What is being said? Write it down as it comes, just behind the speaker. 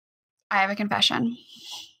I have a confession.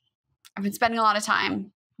 I've been spending a lot of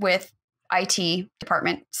time with IT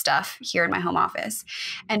department stuff here in my home office.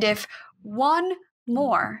 And if one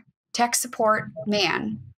more tech support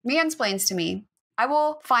man mansplains to me, I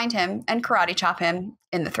will find him and karate chop him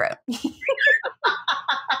in the throat.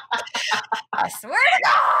 I swear to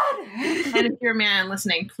God. And if you're a man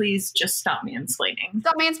listening, please just stop mansplaining.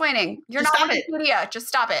 Stop mansplaining. You're just not Wikipedia. Just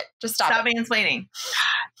stop it. Just stop it. Mansplaining.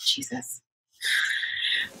 Jesus.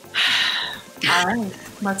 All right,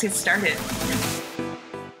 let's get started.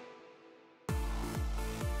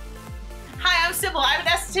 Hi, I'm Sybil. I'm an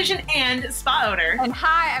esthetician and spa owner. And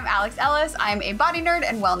hi, I'm Alex Ellis. I'm a body nerd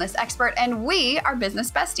and wellness expert, and we are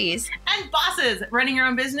business besties. And bosses. Running your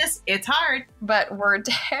own business, it's hard. But we're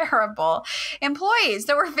terrible employees,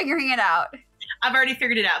 so we're figuring it out. I've already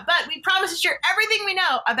figured it out, but we promise to share everything we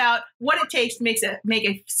know about what it takes to make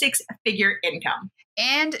a six-figure income.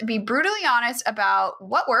 And be brutally honest about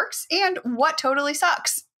what works and what totally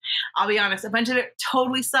sucks. I'll be honest, a bunch of it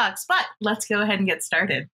totally sucks, but let's go ahead and get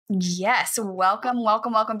started. Yes. Welcome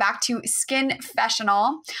back to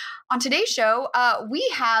Skinfessional. On today's show, we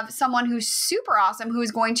have someone who's super awesome who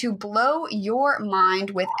is going to blow your mind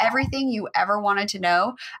with everything you ever wanted to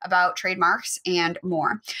know about trademarks and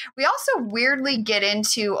more. We also weirdly get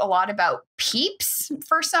into a lot about peeps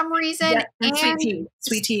for some reason. Yeah, and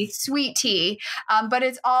sweet tea. But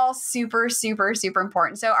it's all super, super, super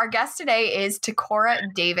important. So our guest today is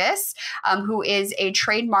Takora Davis, who is a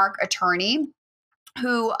trademark attorney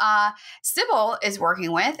who Sybil is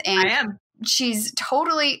working with. And I am. She's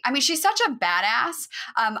she's such a badass.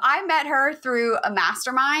 I met her through a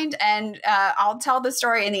mastermind, and I'll tell the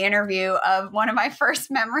story in the interview of one of my first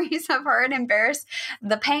memories of her and embarrass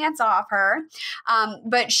the pants off her.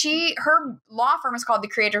 But her law firm is called the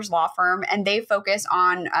Creators Law Firm, and they focus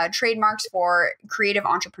on trademarks for creative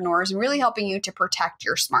entrepreneurs and really helping you to protect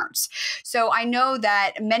your smarts. So I know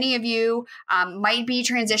that many of you might be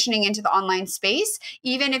transitioning into the online space.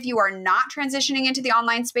 Even if you are not transitioning into the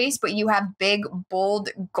online space, but you have big, bold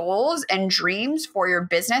goals and dreams for your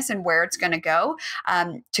business and where it's going to go.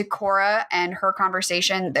 Takora and her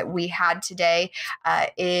conversation that we had today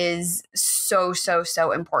is so, so,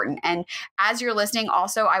 so important. And as you're listening,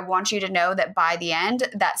 also, I want you to know that by the end,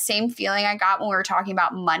 that same feeling I got when we were talking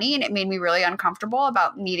about money and it made me really uncomfortable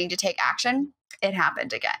about needing to take action, it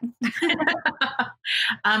happened again.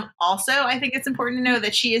 Also, I think it's important to know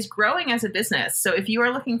that she is growing as a business. So if you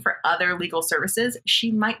are looking for other legal services,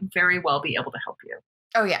 she might very well be able to help you.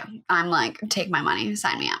 Oh, yeah. I'm like, take my money,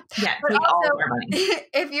 sign me up. Yeah, but take also, all of our money.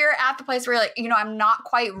 If you're at the place where you're like, I'm not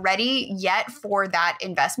quite ready yet for that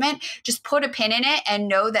investment, just put a pin in it and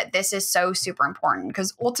know that this is so super important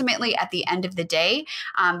because ultimately at the end of the day,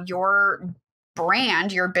 your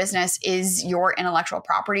brand, your business is your intellectual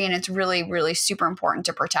property. And it's really, really super important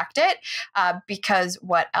to protect it because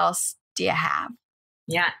what else do you have?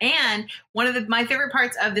 Yeah. And one of my favorite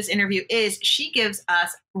parts of this interview is she gives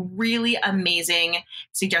us really amazing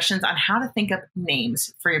suggestions on how to think of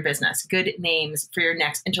names for your business, good names for your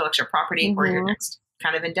next intellectual property or your next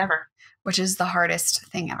kind of endeavor. Which is the hardest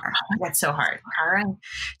thing ever. Oh, that's so hard. All right.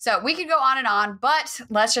 So we could go on and on, but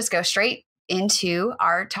let's just go straight into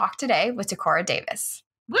our talk today with Takora Davis.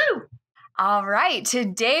 Woo! All right.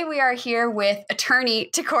 Today we are here with attorney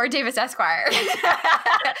Takora Davis Esquire.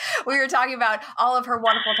 We were talking about all of her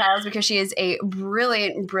wonderful titles because she is a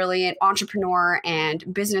brilliant, brilliant entrepreneur and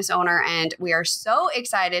business owner. And we are so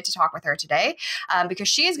excited to talk with her today because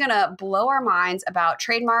she is going to blow our minds about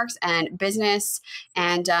trademarks and business.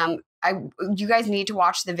 And you guys need to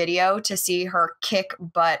watch the video to see her kick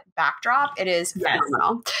butt backdrop. It is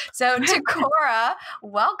phenomenal. So Takora,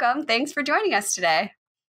 welcome. Thanks for joining us today.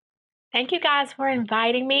 Thank you guys for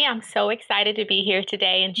inviting me. I'm so excited to be here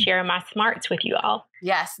today and share my smarts with you all.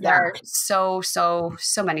 Yes, there are so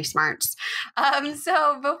many smarts.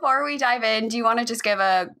 So before we dive in, do you want to just give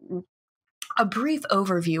a brief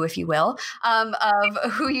overview, if you will, of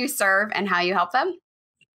who you serve and how you help them?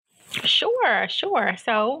 Sure.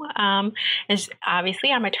 So, as obviously,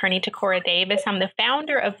 I'm attorney Takora Davis. I'm the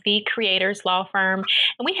founder of the Creators Law Firm,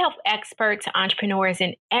 and we help experts, entrepreneurs,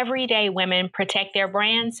 and everyday women protect their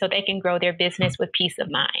brands so they can grow their business with peace of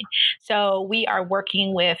mind. So we are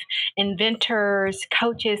working with inventors,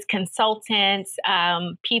 coaches, consultants,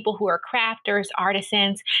 people who are crafters,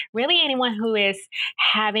 artisans, really anyone who is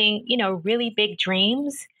having, really big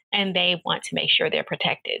dreams and they want to make sure they're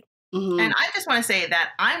protected. Mm-hmm. And I just want to say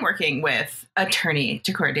that I'm working with attorney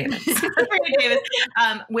Takora Davis,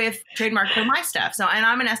 with Trademark for my stuff. So, and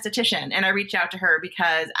I'm an esthetician, and I reached out to her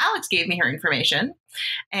because Alex gave me her information,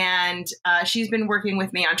 and she's been working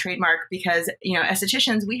with me on Trademark because,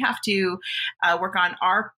 estheticians, we have to work on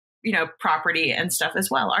our property and stuff as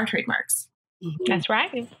well, our trademarks. That's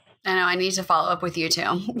right. I know I need to follow up with you too.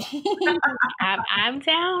 I'm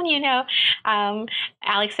down,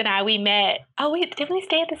 Alex and I, we met. Oh, did we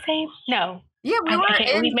stay at the same? No. Yeah, we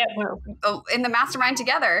met in the mastermind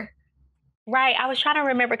together. Right. I was trying to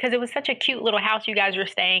remember because it was such a cute little house you guys were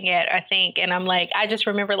staying at, I think. And I'm like, I just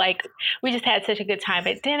remember we just had such a good time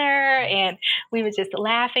at dinner and we were just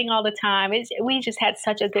laughing all the time. We just had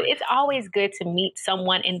it's always good to meet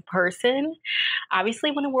someone in person, obviously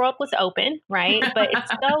when the world was open, right? But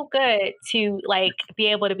it's so good to be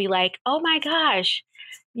able to be like, oh my gosh,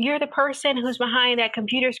 you're the person who's behind that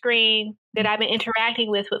computer screen that I've been interacting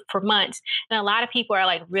with for months. And a lot of people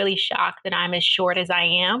are really shocked that I'm as short as I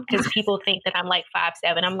am because people think that I'm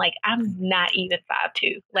 5'7". I'm like, I'm not even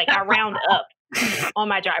 5'2". I round up on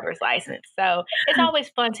my driver's license. So it's always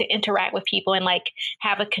fun to interact with people and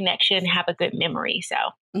have a connection, have a good memory. So.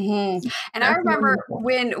 Mm-hmm. And I remember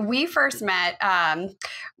when we first met,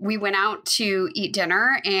 we went out to eat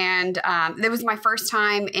dinner and it was my first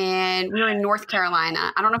time we were in North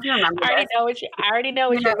Carolina. I don't know if you remember. I already know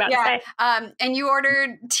what you're about to say. And you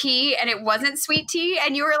ordered tea and it wasn't sweet tea.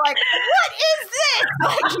 And you were like, what is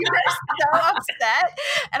this? You were so upset.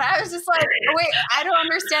 And I was just like, wait, I don't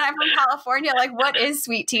understand. I'm from California. What is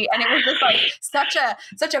sweet tea? And it was just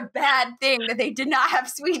such a bad thing that they did not have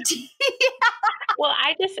sweet tea. Well,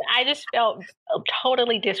 I just felt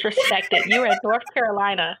totally disrespected. You're in North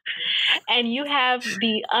Carolina and you have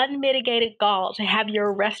the unmitigated gall to have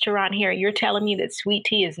your restaurant here. You're telling me that sweet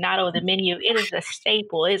tea is not on the menu. It is a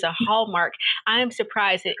staple. It is a hallmark. I am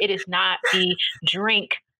surprised that it is not the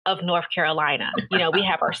drink of North Carolina. We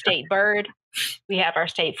have our state bird. We have our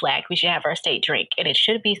state flag. We should have our state drink, and it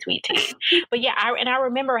should be sweet tea. But yeah, I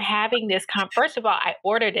remember having this. First of all, I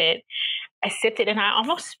ordered it. I sipped it and I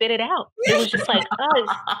almost spit it out. It was just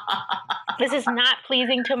this is not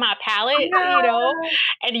pleasing to my palate,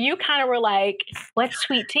 And you kind of were like, what's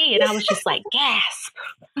sweet tea? And I was just like, gasp.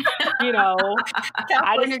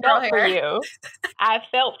 I just felt for you. I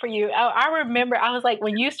felt for you. I remember I was like,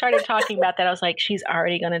 when you started talking about that, I was like, she's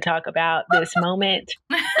already going to talk about this moment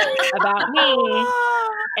about me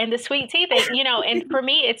and the sweet tea thing, and for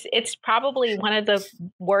me, it's probably one of the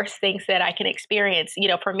worst things that I can experience.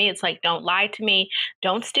 For me, it's don't lie to me,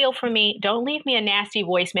 don't steal from me, don't leave me a nasty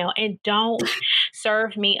voicemail, and don't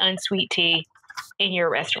serve me unsweet tea in your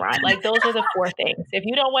restaurant. Those are the 4 things. If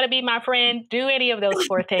you don't want to be my friend, do any of those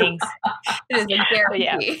 4 things. It is a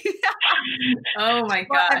guarantee. Yeah. Oh my gosh.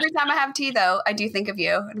 Well, every time I have tea though, I do think of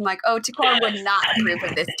you. I'm like, oh, Takora would not approve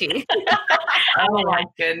of this tea. Oh my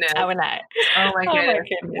goodness. I would not. Oh my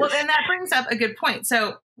goodness. Well, then that brings up a good point.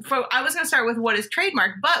 So I was going to start with what is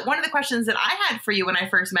trademark, but one of the questions that I had for you when I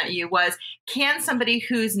first met you was, can somebody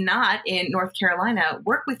who's not in North Carolina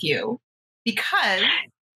work with you? Because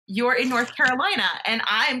you're in North Carolina and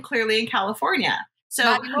I'm clearly in California. So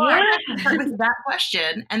I'm going to start with that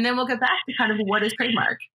question and then we'll get back to kind of what is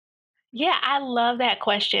trademark. Yeah, I love that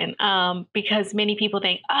question because many people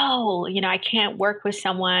think, I can't work with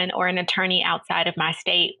someone or an attorney outside of my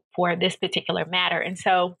state for this particular matter. And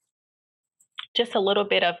so just a little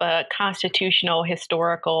bit of a constitutional,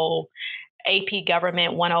 historical, AP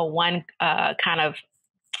Government 101 kind of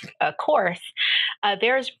course.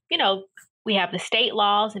 There's, we have the state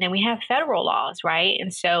laws and then we have federal laws, right?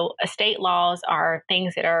 And so state laws are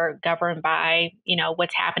things that are governed by,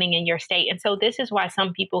 what's happening in your state. And so this is why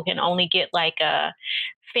some people can only get a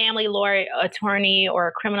family law attorney or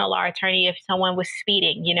a criminal law attorney if someone was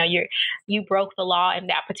speeding. You broke the law in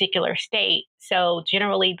that particular state. So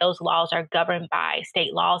generally those laws are governed by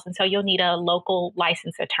state laws. And so you'll need a local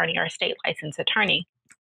licensed attorney or a state licensed attorney.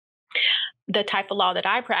 The type of law that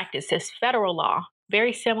I practice is federal law.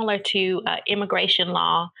 Very similar to immigration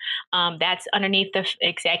law. That's underneath the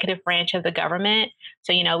executive branch of the government.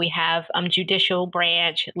 So, we have judicial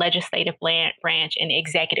branch, legislative branch, and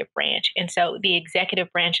executive branch. And so the executive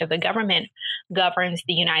branch of the government governs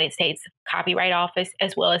the United States Copyright Office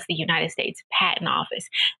as well as the United States Patent Office.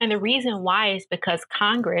 And the reason why is because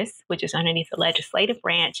Congress, which is underneath the legislative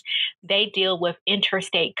branch, they deal with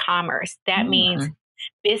interstate commerce. That means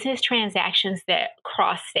business transactions that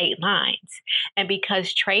cross state lines. And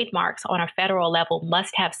because trademarks on a federal level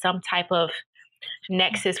must have some type of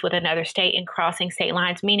nexus with another state and crossing state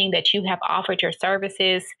lines, meaning that you have offered your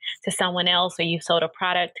services to someone else or you've sold a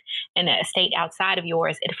product in a state outside of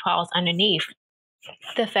yours, it falls underneath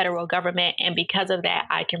the federal government. And because of that,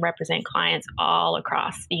 I can represent clients all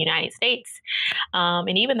across the United States,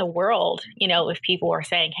 and even the world. If people are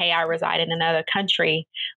saying, hey, I reside in another country,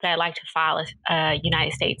 but I'd like to file a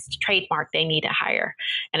United States trademark, they need to hire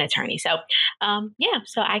an attorney. So,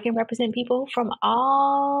 so I can represent people from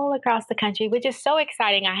all across the country, which is so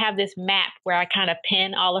exciting. I have this map where I kind of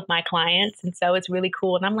pin all of my clients. And so it's really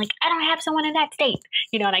cool. And I'm like, I don't have someone in that state,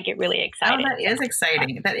 and I get really excited. Oh, that is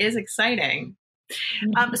exciting. That is exciting.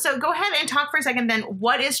 So go ahead and talk for a second then.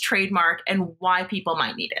 What is trademark and why people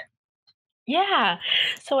might need it? Yeah.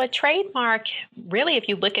 So a trademark, really, if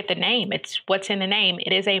you look at the name, it's what's in the name.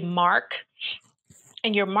 It is a mark.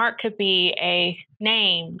 And your mark could be a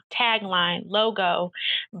name, tagline, logo,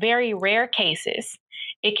 very rare cases.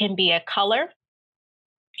 It can be a color,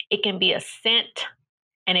 it can be a scent,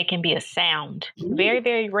 and it can be a sound. Very,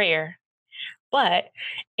 very rare. But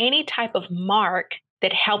any type of mark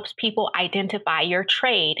that helps people identify your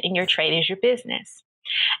trade, and your trade is your business.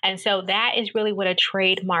 And so that is really what a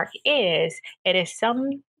trademark is. It is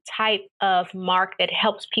some type of mark that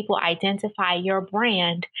helps people identify your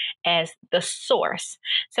brand as the source.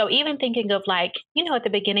 So even thinking of at the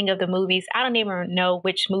beginning of the movies, I don't even know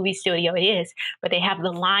which movie studio it is, but they have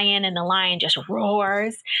the lion and the lion just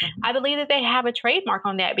roars. Mm-hmm. I believe that they have a trademark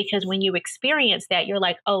on that because when you experience that, you're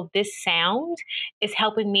like, oh, this sound is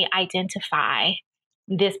helping me identify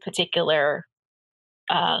this particular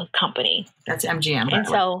company. That's MGM. And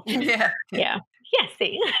so, yeah,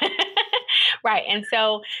 see. Right. And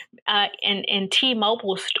so in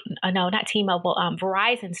T-Mobile, not T-Mobile,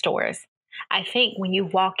 Verizon stores, I think when you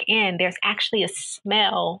walk in, there's actually a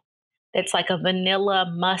smell that's like a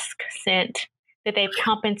vanilla musk scent that they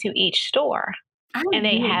pump into each store. And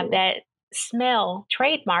they have that smell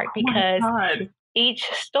trademark because each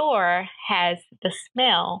store has the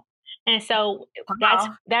smell. And so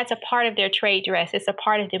that's a part of their trade dress. It's a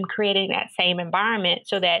part of them creating that same environment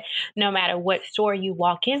so that no matter what store you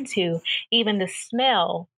walk into, even the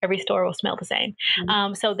smell, every store will smell the same.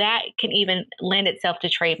 Mm-hmm. So that can even lend itself to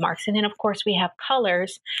trademarks. And then, of course, we have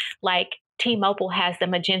colors like T-Mobile has the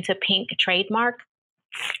magenta pink trademark.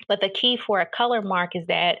 But the key for a color mark is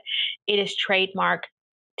that it is trademarked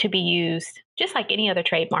to be used, just like any other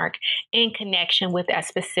trademark, in connection with that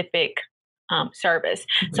specific service.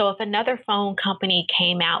 Mm-hmm. So if another phone company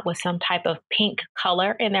came out with some type of pink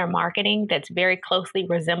color in their marketing that's very closely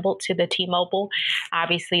resembled to the T-Mobile,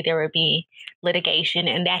 obviously there would be litigation.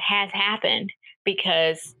 And that has happened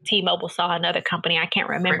because T-Mobile saw another company, I can't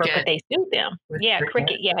remember, Cricket. But they sued them.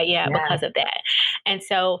 Cricket. Yeah, because of that. And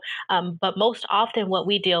so, but most often what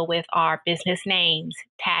we deal with are business names,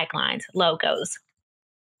 taglines, logos.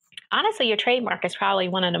 Honestly, your trademark is probably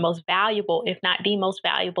one of the most valuable, if not the most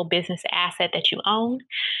valuable business asset that you own.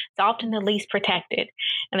 It's often the least protected.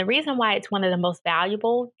 And the reason why it's one of the most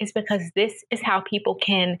valuable is because this is how people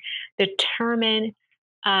can determine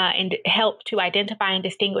and help to identify and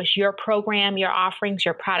distinguish your program, your offerings,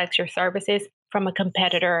 your products, your services from a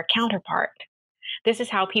competitor or counterpart. This is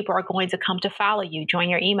how people are going to come to follow you, join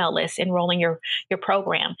your email list, enroll in your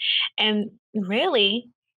program. And really,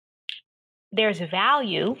 there's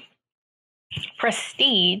value,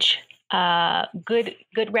 prestige, good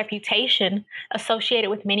reputation associated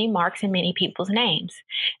with many marks and many people's names.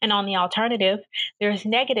 And on the alternative, there's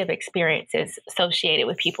negative experiences associated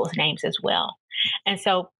with people's names as well. And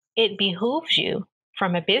so it behooves you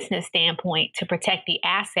from a business standpoint to protect the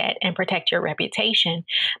asset and protect your reputation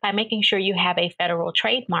by making sure you have a federal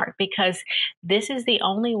trademark, because this is the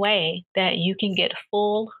only way that you can get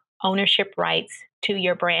full ownership rights to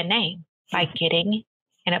your brand name, by getting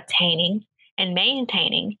and obtaining and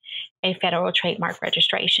maintaining a federal trademark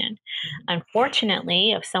registration.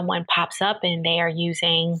 Unfortunately, if someone pops up and they are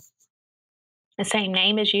using the same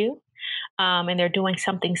name as you, and they're doing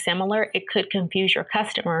something similar, it could confuse your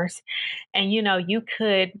customers. And, you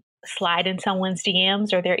could slide in someone's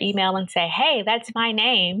DMs or their email and say, hey, that's my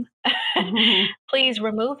name. Please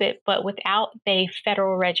remove it. But without a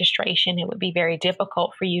federal registration, it would be very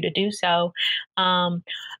difficult for you to do so.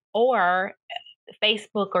 Or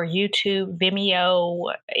Facebook or YouTube,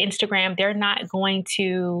 Vimeo, Instagram, they're not going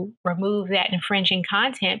to remove that infringing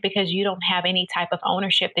content because you don't have any type of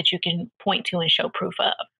ownership that you can point to and show proof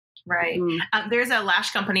of. Right. There's a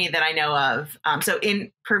lash company that I know of. So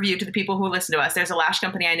in purview to the people who listen to us, there's a lash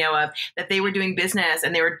company I know of that they were doing business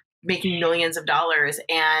and they were making millions of dollars.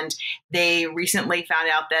 And they recently found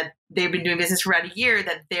out that they've been doing business for about a year,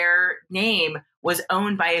 that their name was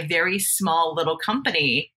owned by a very small little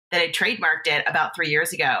company that had trademarked it about 3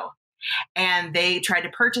 years ago. And they tried to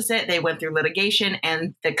purchase it. They went through litigation,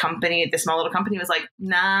 and the small little company was like,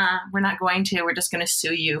 nah, we're not going to. We're just going to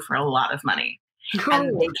sue you for a lot of money.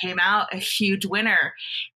 And they came out a huge winner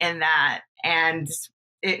in that. And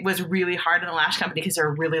it was really hard in the lash company because they're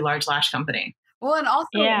a really large lash company. Well, and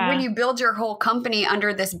also when you build your whole company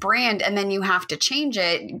under this brand and then you have to change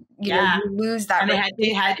it, you know, you lose that. And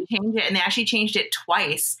they had to change it, and they actually changed it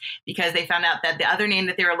twice because they found out that the other name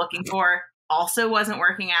that they were looking for also wasn't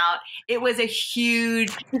working out. It was a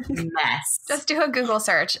huge mess. Just do a Google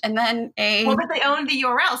search and then Well, but they owned the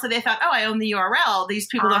URL. So they thought, oh, I own the URL. These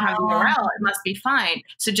people don't have the URL. It must be fine.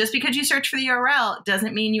 So just because you search for the URL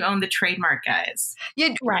doesn't mean you own the trademark, guys.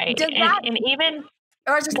 Right. And even...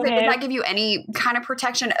 Or I was just going to say, does that give you any kind of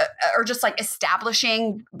protection or just like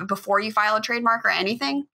establishing before you file a trademark or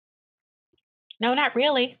anything? No, not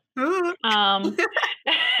really. As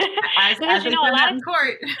you know, a lot of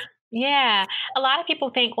court. Yeah. A lot of people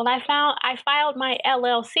think, well, I filed my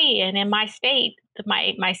LLC and in my state,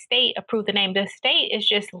 my state approved the name. The state is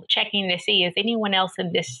just checking to see, is anyone else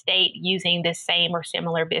in this state using the same or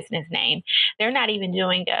similar business name? They're not even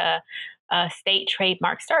doing a state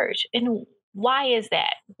trademark search. And why is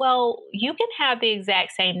that? Well, you can have the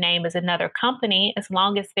exact same name as another company as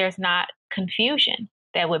long as there's not confusion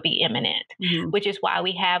that would be imminent, which is why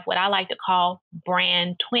we have what I like to call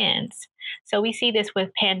brand twins. So we see this with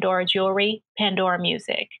Pandora Jewelry, Pandora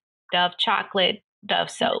Music, Dove Chocolate,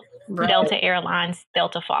 Dove Soap, Delta Airlines,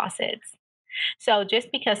 Delta Faucets. So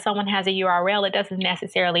just because someone has a URL, it doesn't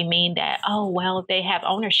necessarily mean that, oh, well, they have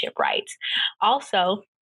ownership rights. Also,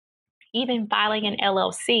 even filing an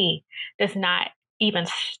LLC does not even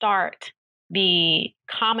start the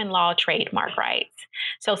common law trademark rights.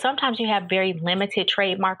 So sometimes you have very limited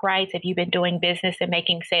trademark rights if you've been doing business and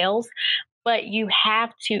making sales. But you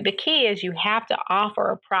have to, the key is you have to offer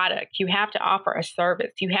a product, you have to offer a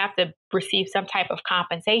service, you have to receive some type of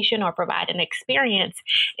compensation or provide an experience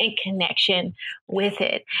in connection with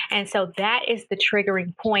it. And so that is the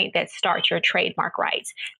triggering point that starts your trademark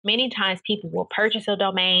rights. Many times people will purchase a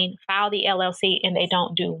domain, file the LLC, and they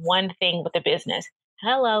don't do one thing with the business.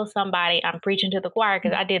 Hello, somebody. I'm preaching to the choir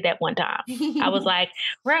because I did that one time. I was like,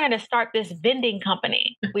 we're going to start this vending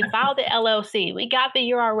company. We filed the LLC. We got the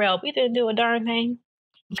URL. We didn't do a darn thing.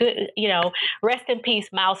 Good, you know, rest in peace,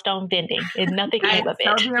 Milestone Vending. And nothing came of it.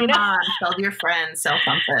 Tell your mom, tell your friends, sell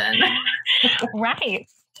something. Right.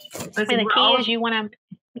 And the key is you want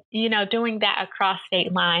to, you know, doing that across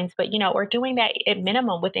state lines, but, you know, or doing that at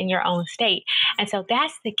minimum within your own state. And so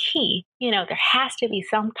that's the key. You know, there has to be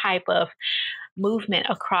some type of movement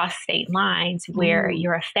across state lines where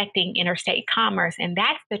you're affecting interstate commerce. And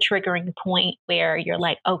that's the triggering point where you're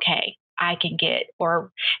like, okay, I can get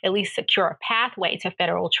or at least secure a pathway to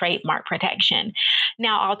federal trademark protection.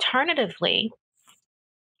 Now, alternatively,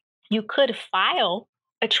 you could file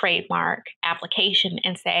a trademark application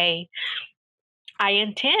and say, I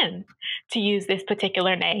intend to use this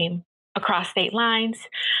particular name across state lines,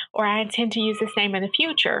 or I intend to use this name in the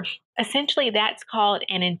future. Essentially, that's called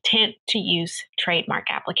an intent to use trademark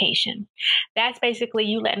application. That's basically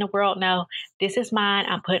you letting the world know, this is mine,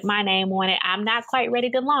 I'm putting my name on it. I'm not quite ready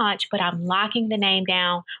to launch, but I'm locking the name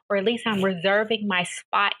down, or at least I'm reserving my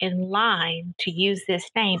spot in line to use this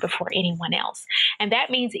name before anyone else. And that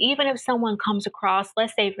means even if someone comes across,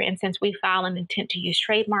 let's say, for instance, we file an intent to use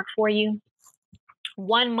trademark for you,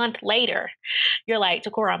 1 month later, you're like,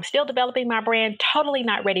 Takora, I'm still developing my brand, totally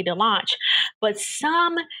not ready to launch. But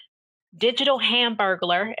some digital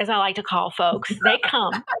hamburglar, as I like to call folks, they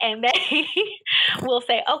come and they will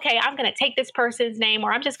say, okay, I'm going to take this person's name,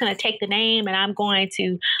 or I'm just going to take the name and I'm going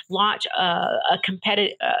to launch a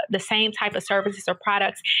competitive, the same type of services or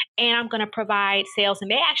products, and I'm going to provide sales. And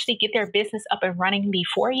they actually get their business up and running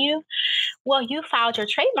before you. Well, you filed your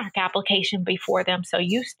trademark application before them, so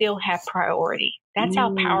you still have priority. That's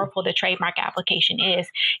how powerful the trademark application is.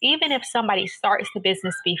 Even if somebody starts the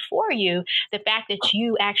business before you, the fact that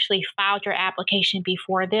you actually filed your application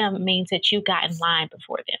before them means that you got in line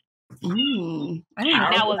before them.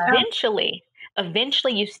 Now,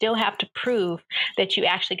 eventually, you still have to prove that you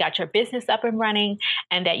actually got your business up and running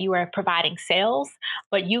and that you are providing sales.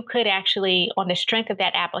 But you could actually, on the strength of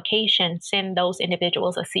that application, send those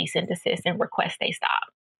individuals a cease and desist and request they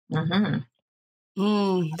stop.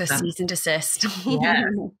 The cease and desist. Yeah.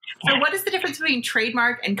 So what is the difference between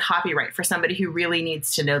trademark and copyright for somebody who really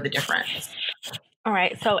needs to know the difference? All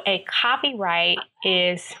right. So a copyright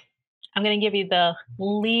is, I'm going to give you the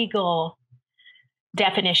legal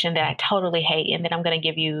definition that I totally hate, and then I'm going to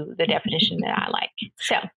give you the definition that I like.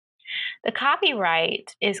 So the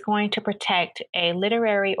copyright is going to protect a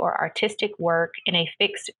literary or artistic work in a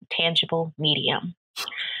fixed, tangible medium.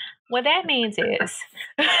 What that means is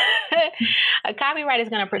A copyright is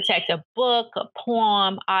going to protect a book, a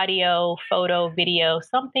poem, audio, photo, video,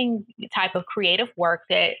 something type of creative work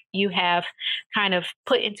that you have kind of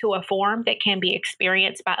put into a form that can be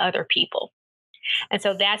experienced by other people. And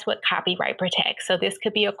so that's what copyright protects. So this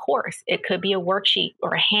could be a course. It could be a worksheet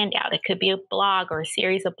or a handout. It could be a blog or a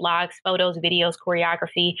series of blogs, photos, videos,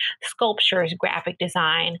 choreography, sculptures, graphic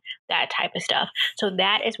design, that type of stuff. So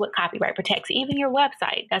that is what copyright protects. Even your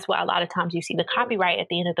website. That's why a lot of times you see the copyright at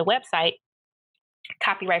the end of the website.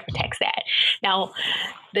 Copyright protects that. Now,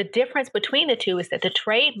 the difference between the two is that the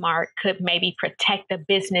trademark could maybe protect the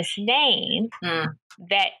business name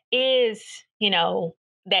that is,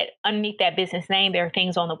 that underneath that business name, there are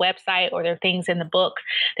things on the website or there are things in the book.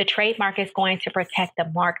 The trademark is going to protect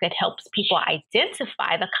the mark that helps people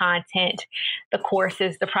identify the content, the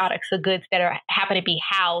courses, the products, the goods that happen to be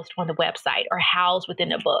housed on the website or housed within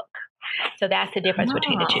the book. So that's the difference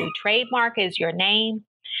between the two. Trademark is your name.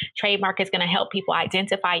 Trademark is going to help people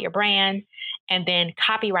identify your brand. And then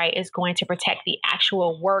copyright is going to protect the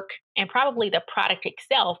actual work and probably the product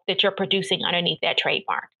itself that you're producing underneath that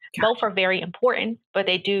trademark. Both are very important, but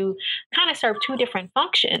they do kind of serve two different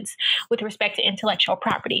functions with respect to intellectual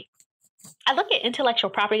property. I look at intellectual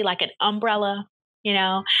property like an umbrella,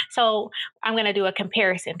 So I'm going to do a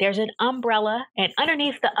comparison. There's an umbrella, and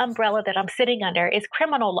underneath the umbrella that I'm sitting under is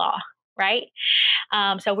criminal law, right?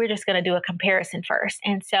 So we're just going to do a comparison first.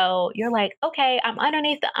 And so you're like, okay, I'm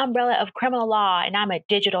underneath the umbrella of criminal law, and I'm a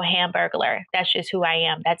digital hamburglar. That's just who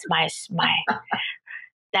I am. That's my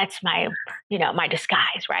that's my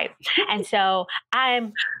disguise, right? And so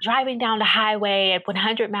I'm driving down the highway at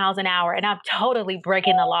 100 miles an hour, and I'm totally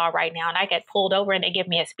breaking the law right now. And I get pulled over and they give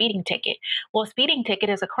me a speeding ticket. Well, a speeding ticket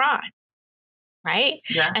is a crime, right?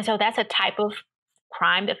 Yeah. And so that's a type of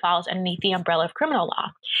crime that falls underneath the umbrella of criminal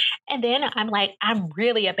law. And then I'm like, I'm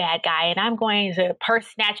really a bad guy, and I'm going to purse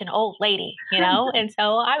snatch an old lady, And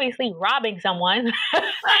so obviously robbing someone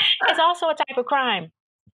is also a type of crime.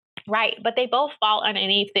 Right. But they both fall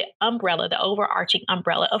underneath the umbrella, the overarching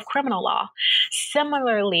umbrella of criminal law.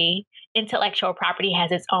 Similarly, intellectual property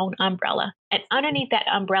has its own umbrella. And underneath that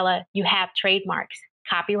umbrella, you have trademarks,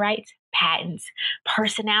 copyrights, patents,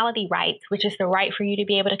 personality rights, which is the right for you to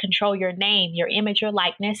be able to control your name, your image, your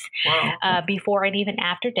likeness before and even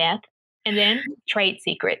after death. And then trade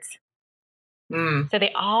secrets. So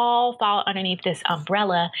they all fall underneath this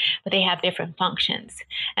umbrella, but they have different functions.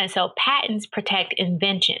 And so patents protect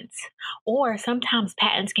inventions, or sometimes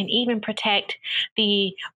patents can even protect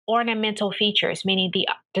the ornamental features, meaning the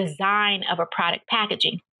design of a product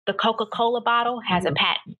packaging. The Coca-Cola bottle has a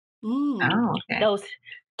patent. Oh, okay. Those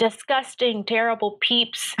disgusting, terrible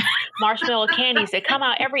Peeps marshmallow candies that come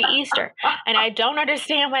out every Easter. And I don't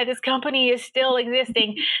understand why this company is still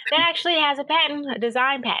existing. That actually has a patent, a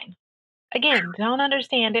design patent. Again, don't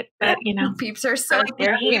understand it, but Peeps are so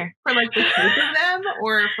they're here for like the shape of them,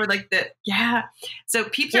 or for like So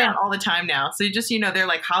Peeps are out all the time now. So you just they're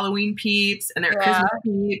like Halloween Peeps and they're Christmas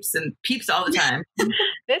Peeps and Peeps all the time.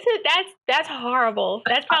 That's horrible.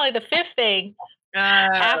 That's probably the fifth thing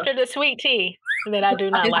after the sweet tea that I do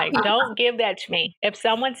not like. Don't give that to me. If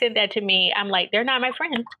someone sent that to me, I'm like, they're not my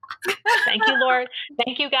friend. Thank you, Lord.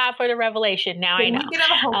 Thank you, God, for the revelation. Now I know. We can have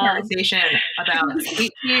a whole conversation about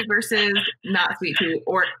sweet tea versus not sweet tea,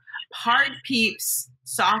 or hard Peeps,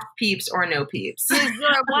 soft Peeps, or no Peeps.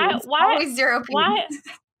 Why? Always zero Peeps. Why?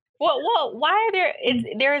 Well, why are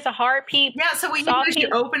there is a hard Peep? Yeah, so what you do is you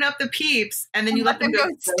open up the Peeps and then you let them go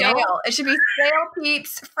stale. It should be stale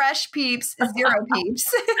Peeps, fresh Peeps, zero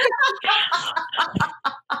Peeps.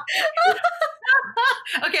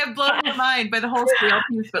 Okay, I've blown my mind by the whole stale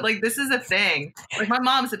Peeps, but like this is a thing. Like my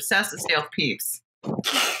mom's obsessed with stale Peeps.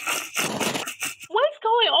 What's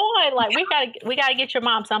going on? Like we gotta get your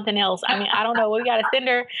mom something else. I mean, I don't know. We gotta send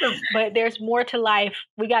her, but there's more to life.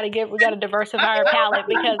 We gotta diversify our palate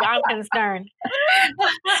because I'm concerned.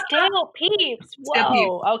 Stale Peeps.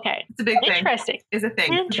 Whoa. Okay. It's a big thing. Interesting. It's a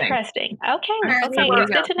thing. Interesting. Okay.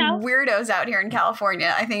 It's good to know. Weirdos out here in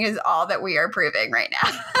California, I think, is all that we are proving right now.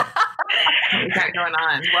 What we got going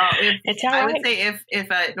on? Well, I would say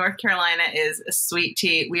if North Carolina is a sweet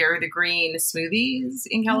tea, we are the green smoothies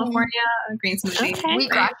in California. Green smoothies. Okay. Wheat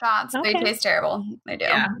grass shots. They taste terrible. They do.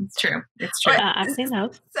 Yeah, it's true. It's true. I've seen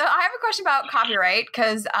those. So I have a question about copyright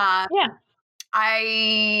because I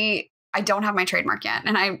I don't have my trademark yet.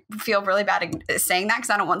 And I feel really bad saying that because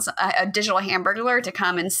I don't want a digital hamburglar to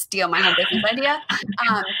come and steal my whole business idea.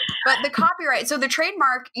 But the copyright, so the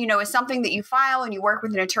trademark, is something that you file and you work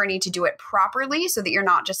with an attorney to do it properly so that you're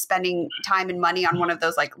not just spending time and money on one of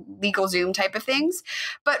those like legal Zoom type of things.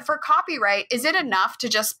 But for copyright, is it enough to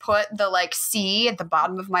just put the like C at the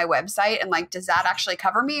bottom of my website? And like, does that actually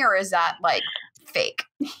cover me, or is that like fake?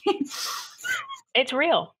 It's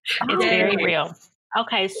real. It's very real.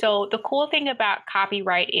 Okay, so the cool thing about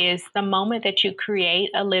copyright is the moment that you create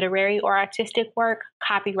a literary or artistic work,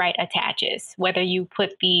 copyright attaches, whether you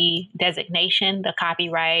put the designation, the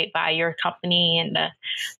copyright by your company and the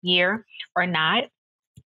year or not.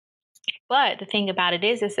 But the thing about it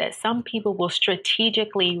is that some people will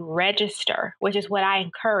strategically register, which is what I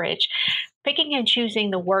encourage. Picking and choosing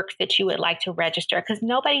the works that you would like to register, because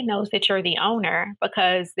nobody knows that you're the owner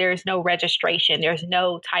because there's no registration. There's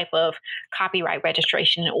no type of copyright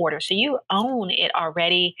registration in order. So you own it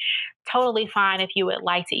already. Totally fine if you would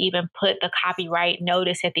like to even put the copyright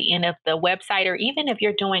notice at the end of the website, or even if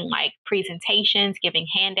you're doing like presentations, giving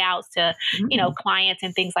handouts to, clients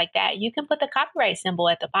and things like that, you can put the copyright symbol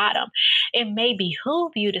at the bottom. It may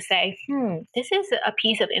behoove you to say, this is a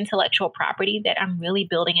piece of intellectual property that I'm really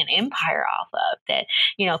building an empire off of, that,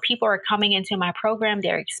 people are coming into my program,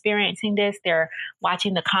 they're experiencing this, they're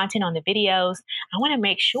watching the content on the videos. I want to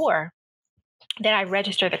make sure that I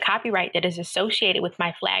register the copyright that is associated with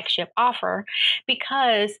my flagship offer,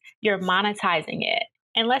 because you're monetizing it.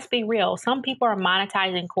 And let's be real, some people are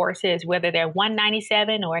monetizing courses, whether they're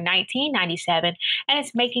 $197 or $19.97, and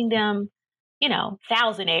it's making them,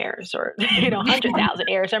 thousandaires or,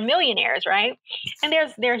 100,000-aires or millionaires, right? And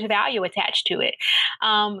there's value attached to it.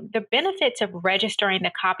 The benefits of registering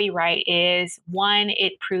the copyright is, one,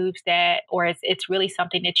 it proves that, or it's really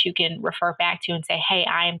something that you can refer back to and say, hey,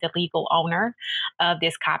 I am the legal owner of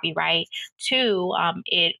this copyright. Two,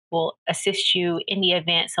 it will assist you in the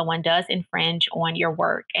event someone does infringe on your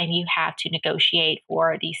work and you have to negotiate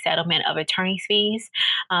for the settlement of attorney's fees.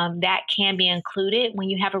 That can be included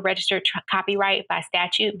when you have a registered copyright by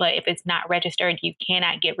statute, but if it's not registered, you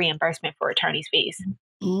cannot get reimbursement for attorney's fees.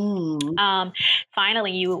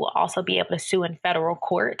 Finally, you will also be able to sue in federal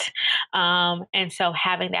court. And so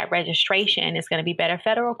having that registration is going to be better.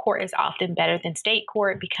 Federal court is often better than state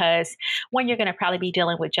court because, one, you're going to probably be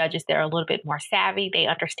dealing with judges that are a little bit more savvy. They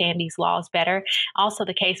understand these laws better. Also,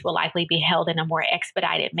 the case will likely be held in a more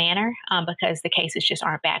expedited manner because the cases just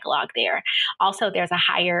aren't backlogged there. Also, there's a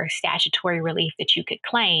higher statutory relief that you could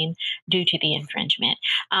claim due to the infringement.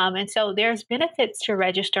 And so there's benefits to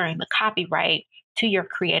registering the copyright to your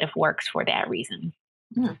creative works for that reason.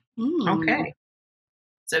 Okay.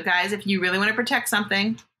 So guys, if you really want to protect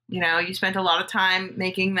something, you spent a lot of time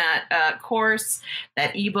making that course,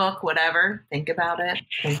 that ebook, whatever, think about it.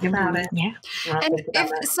 Yeah. And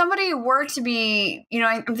if somebody were to be,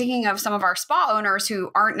 I'm thinking of some of our spa owners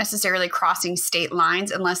who aren't necessarily crossing state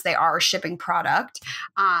lines unless they are shipping product.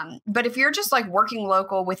 But if you're just like working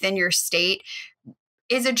local within your state,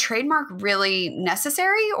 is a trademark really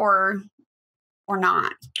necessary or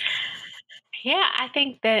not? Yeah, I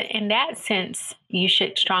think that in that sense, you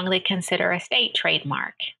should strongly consider a state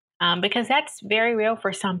trademark because that's very real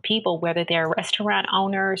for some people, whether they're restaurant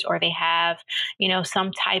owners or they have,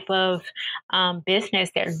 some type of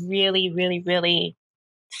business that really, really, really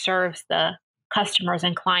serves the customers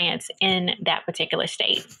and clients in that particular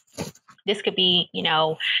state. This could be,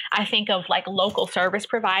 I think of like local service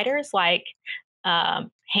providers like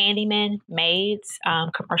handymen, maids,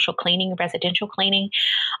 commercial cleaning, residential cleaning.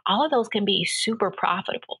 All of those can be super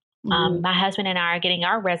profitable. My husband and I are getting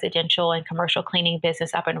our residential and commercial cleaning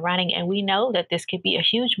business up and running, and we know that this could be a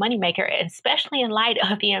huge moneymaker, especially in light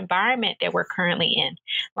of the environment that we're currently in,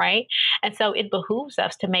 right? And so it behooves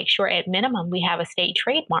us to make sure at minimum we have a state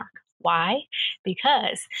trademark. Why?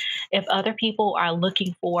 Because if other people are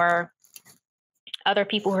looking for other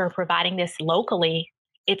people who are providing this locally,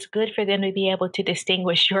 it's good for them to be able to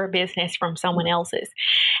distinguish your business from someone else's.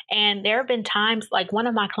 And there have been times, like one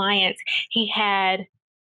of my clients, I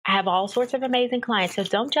have all sorts of amazing clients, so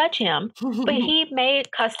don't judge him, but he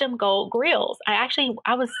made custom gold grills.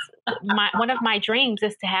 One of my dreams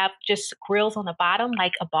is to have just grills on the bottom,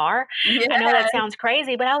 like a bar. Yeah. I know that sounds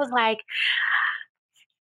crazy, but I was like,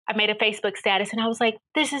 I made a Facebook status and I was like,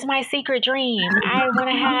 this is my secret dream. I want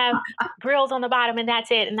to have grills on the bottom and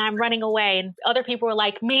that's it. And I'm running away. And other people were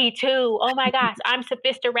like, me too. Oh my gosh, I'm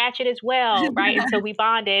Sophista Ratchet as well. Right. And so we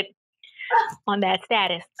bonded on that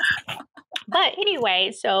status. But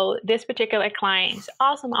anyway, so this particular client is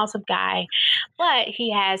awesome guy, but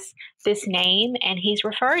he has this name and he's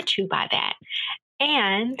referred to by that.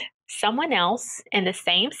 And someone else in the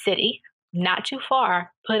same city, not too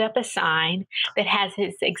far, put up a sign that has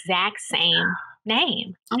his exact same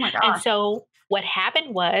name. Oh my And gosh. so what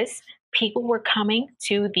happened was people were coming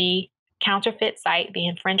to the counterfeit site, the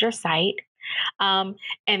infringer site,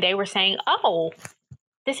 and they were saying, oh,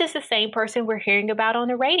 this is the same person we're hearing about on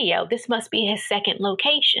the radio. This must be his second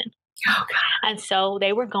location. Oh, God. And so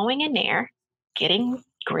they were going in there, getting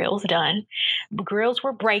grills done. Grills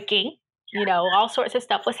were breaking, all sorts of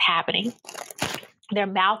stuff was happening. Their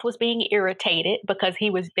mouth was being irritated because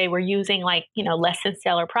they were using less than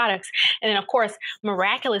stellar products. And then of course,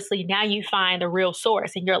 miraculously, now you find the real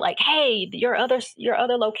source and you're like, hey, your other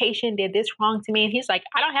location did this wrong to me. And he's like,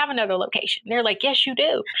 I don't have another location. And they're like, yes, you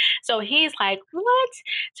do. So he's like, what?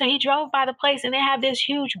 So he drove by the place and they have this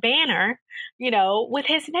huge banner, with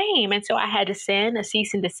his name. And so I had to send a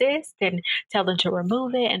cease and desist and tell them to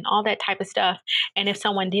remove it and all that type of stuff. And if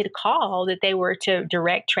someone did call, that they were to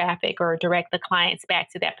direct traffic or direct the clients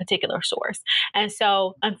back to that particular source. And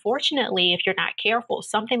so unfortunately, if you're not careful,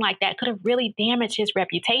 something like that could have really damaged his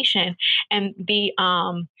reputation and the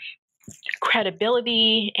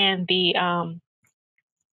credibility and the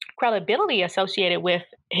credibility associated with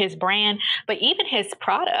his brand, but even his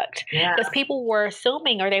product, because people were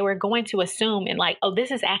assuming, or they were going to assume, and like, oh,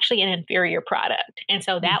 this is actually an inferior product. And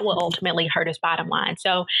so that will ultimately hurt his bottom line.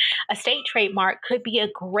 So a state trademark could be a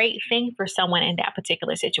great thing for someone in that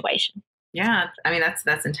particular situation. Yeah. I mean,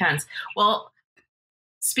 that's intense. Well,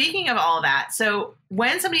 speaking of all that, so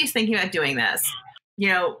when somebody's thinking about doing this,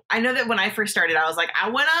 I know that when I first started, I was like, I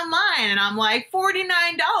went online and I'm like,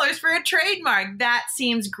 $49 for a trademark. That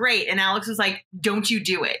seems great. And Alex was like, don't you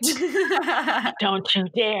do it. Don't you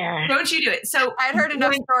dare. Don't you do it. So I'd heard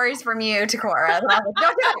enough stories from you, Takora.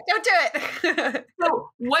 Don't do it. Don't do it. So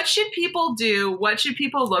what should people do? What should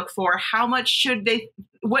people look for? How much should they,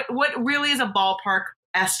 what really is a ballpark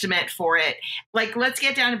estimate for it? Like, let's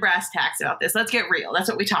get down to brass tacks about this. Let's get real. That's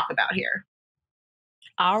what we talk about here.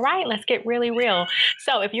 All right, let's get really real.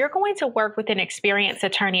 So if you're going to work with an experienced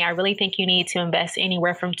attorney, I really think you need to invest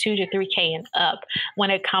anywhere from $2,000 to $3,000 and up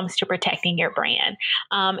when it comes to protecting your brand.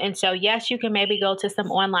 And so, yes, you can maybe go to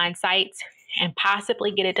some online sites and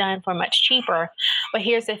possibly get it done for much cheaper. But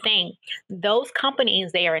here's the thing. Those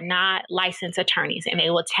companies, they are not licensed attorneys, and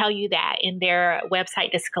they will tell you that in their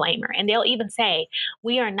website disclaimer. And they'll even say,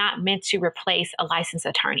 we are not meant to replace a licensed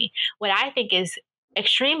attorney. What I think is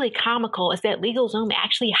extremely comical is that LegalZoom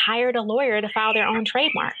actually hired a lawyer to file their own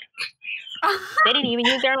trademark. They didn't even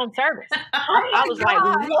use their own service. I was like,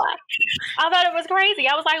 what? I thought it was crazy.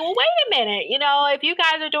 I was like, well, wait a minute. If you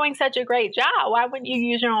guys are doing such a great job, why wouldn't you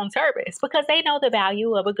use your own service? Because they know the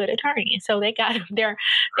value of a good attorney. So they got their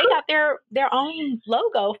own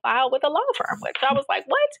logo filed with a law firm. Which I was like,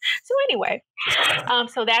 what? So anyway,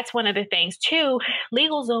 so that's one of the things. Two,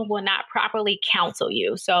 LegalZoom will not properly counsel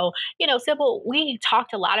you. So, Sybil, we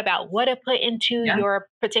talked a lot about what to put into your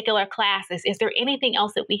particular classes. Is there anything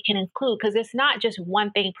else that we can include? Because it's not just one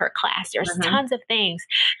thing per class. There's tons of things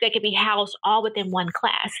that could be housed all within one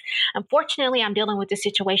class. Unfortunately, I'm dealing with this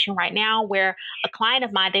situation right now where a client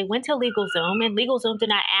of mine, they went to LegalZoom and LegalZoom did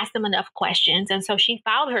not ask them enough questions. And so she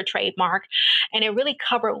filed her trademark, and it really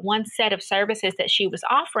covered one set of services that she was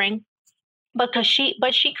offering. But she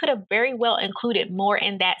could have very well included more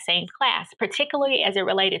in that same class, particularly as it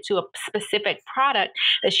related to a specific product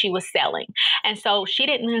that she was selling. And so she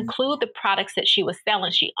didn't include the products that she was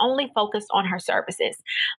selling. She only focused on her services.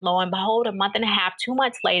 Lo and behold, a month and a half, 2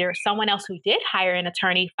 months later, someone else who did hire an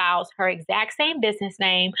attorney files her exact same business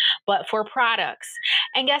name, but for products.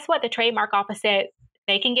 And guess what? The trademark office said,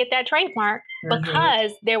 they can get that trademark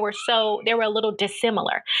because they were a little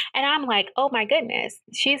dissimilar. And I'm like, oh my goodness,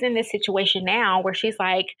 she's in this situation now where she's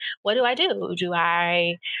like, what do I do? Do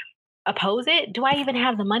I oppose it? Do I even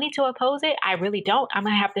have the money to oppose it? I really don't. I'm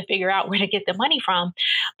going to have to figure out where to get the money from.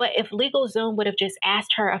 But if LegalZoom would have just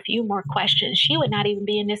asked her a few more questions, she would not even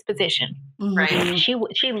be in this position. Right. She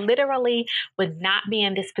literally would not be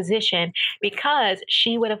in this position because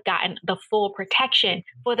she would have gotten the full protection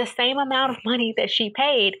for the same amount of money that she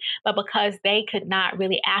paid. But because they could not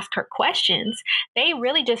really ask her questions, they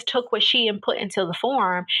really just took what she input into the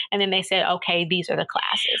form. And then they said, okay, these are the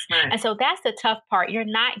classes. Right. And so that's the tough part. You're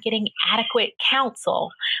not getting adequate counsel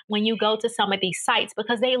when you go to some of these sites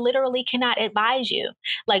because they literally cannot advise you.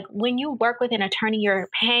 Like when you work with an attorney, you're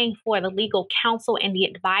paying for the legal counsel and the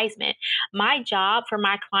advisement. My job for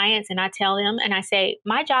my clients, and I tell them and I say,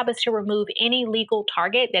 my job is to remove any legal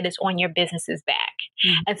target that is on your business's back.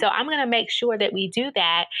 And so I'm going to make sure that we do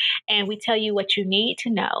that and we tell you what you need to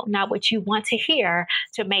know, not what you want to hear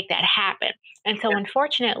to make that happen. And so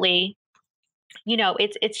unfortunately,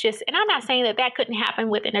 it's just, and I'm not saying that couldn't happen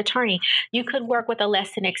with an attorney. You could work with a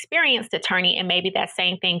less than experienced attorney and maybe that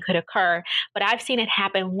same thing could occur. But I've seen it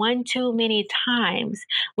happen one too many times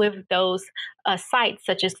with those sites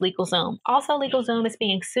such as LegalZoom. Also, LegalZoom is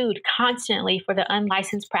being sued constantly for the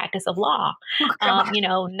unlicensed practice of law.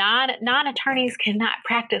 Non-attorneys cannot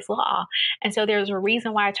practice law. And so there's a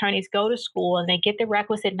reason why attorneys go to school and they get the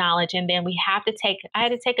requisite knowledge. And then I had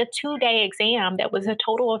to take a 2-day exam that was a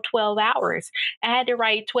total of 12 hours. I had to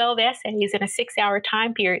write 12 essays in a 6-hour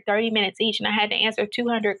time period, 30 minutes each, and I had to answer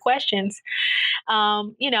 200 questions,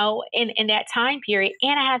 in that time period.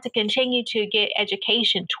 And I had to continue to get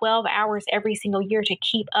education 12 hours every single year to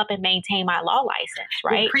keep up and maintain my law license,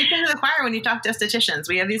 right? You're preaching to the choir when you talk to estheticians.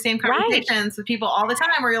 We have these same conversations with people all the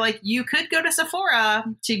time where you're like, you could go to Sephora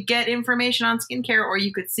to get information on skincare, or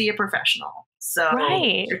you could see a professional. So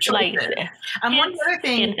your choices. One other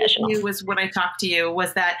thing was when I talked to you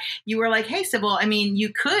was that you were like, hey, Sybil, I mean,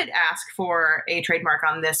 you could ask for a trademark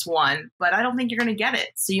on this one, but I don't think you're going to get it.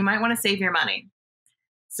 So you might want to save your money.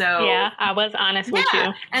 So yeah, I was honest with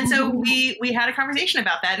you. And so we had a conversation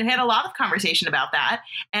about that and had a lot of conversation about that.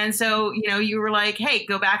 And so, you were like, hey,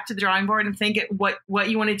 go back to the drawing board and think what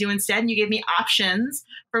you want to do instead. And you gave me options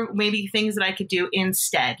for maybe things that I could do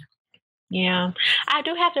instead. Yeah, I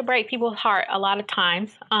do have to break people's heart a lot of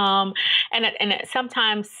times. And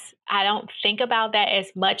sometimes I don't think about that as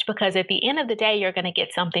much because at the end of the day, you're going to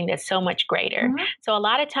get something that's so much greater. Mm-hmm. So a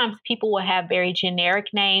lot of times people will have very generic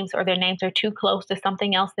names or their names are too close to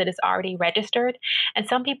something else that is already registered. And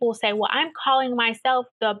some people will say, well, I'm calling myself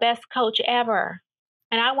the best coach ever.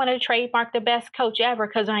 And I want to trademark the best coach ever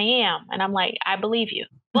because I am. And I'm like, I believe you.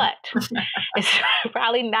 But it's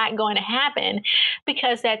probably not going to happen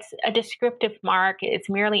because that's a descriptive mark. It's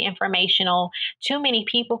merely informational. Too many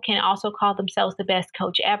people can also call themselves the best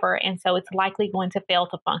coach ever. And so it's likely going to fail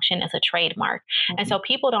to function as a trademark. Mm-hmm. And so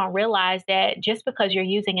people don't realize that just because you're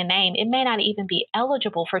using a name, it may not even be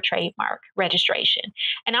eligible for trademark registration.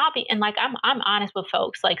 And I'm honest with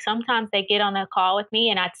folks. Like sometimes they get on a call with me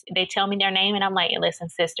and they tell me their name and I'm like, listen,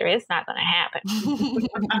 sister, it's not going to happen.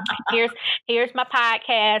 Here's my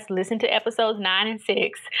podcast. Listen to episodes 9 and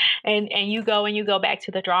 6 and you go back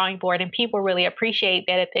to the drawing board and people really appreciate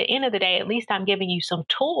that at the end of the day, at least I'm giving you some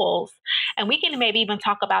tools and we can maybe even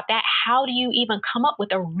talk about that. How do you even come up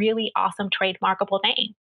with a really awesome trademarkable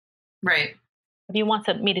name? Right. If you want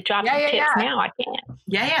me to drop some tips now, I can.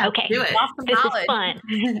 Yeah. Okay. Do it. This is fun.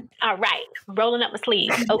 All right. Rolling up my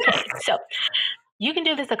sleeves. Okay. So you can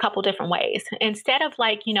do this a couple different ways. Instead of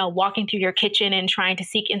walking through your kitchen and trying to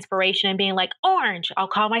seek inspiration and being like, Orange, I'll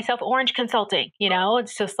call myself Orange Consulting.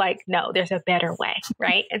 It's just like, no, there's a better way.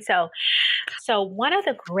 Right. And so one of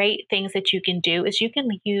the great things that you can do is you can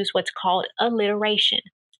use what's called alliteration.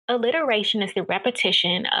 Alliteration is the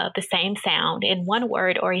repetition of the same sound in one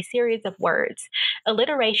word or a series of words.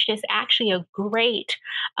 Alliteration is actually a great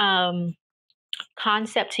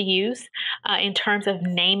concept to use in terms of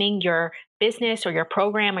naming your business or your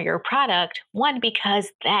program or your product. One,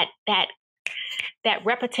 because that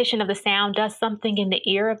repetition of the sound does something in the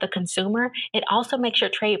ear of the consumer. It also makes your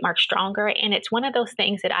trademark stronger. And it's one of those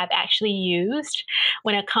things that I've actually used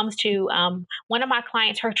when it comes to one of my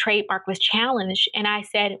clients, her trademark was challenged. And I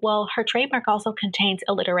said, well, her trademark also contains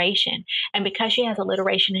alliteration. And because she has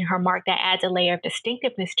alliteration in her mark, that adds a layer of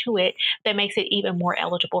distinctiveness to it that makes it even more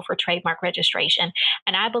eligible for trademark registration.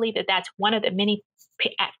 And I believe that that's one of the many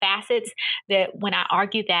facets that when I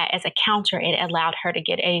argued that as a counter, it allowed her to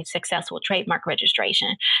get a successful trademark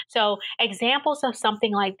registration. So examples of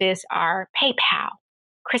something like this are PayPal,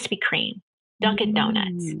 Krispy Kreme, Dunkin'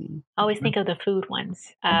 Donuts. Always think of the food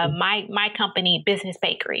ones. My company, Business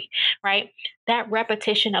Bakery, right? That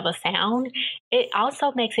repetition of a sound, it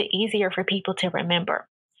also makes it easier for people to remember.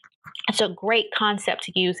 It's a great concept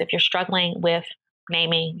to use if you're struggling with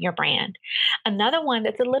naming your brand. Another one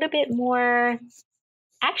that's a little bit more,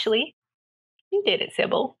 actually, you did it,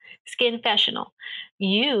 Sybil. Skinfessional.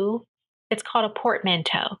 It's called a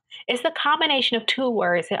portmanteau. It's the combination of two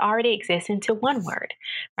words that already exist into one word,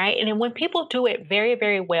 right? And then when people do it very,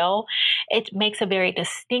 very well, it makes a very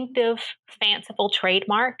distinctive, fanciful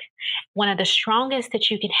trademark, one of the strongest that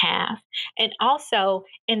you can have. And also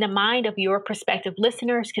in the mind of your prospective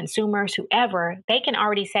listeners, consumers, whoever, they can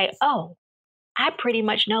already say, oh, I pretty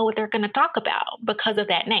much know what they're going to talk about because of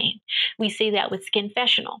that name. We see that with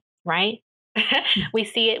Skinfessional, right? We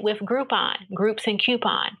see it with Groupon, Groups and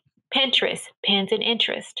Coupon, Pinterest, Pins and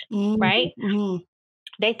Interest, right? Mm-hmm.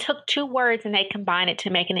 They took two words and they combined it to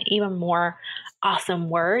make an even more awesome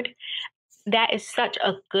word. That is such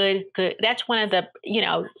a good, that's one of the,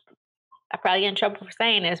 I probably get in trouble for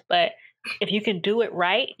saying this, but if you can do it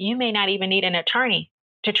right, you may not even need an attorney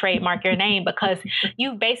to trademark your name because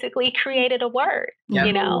you basically created a word,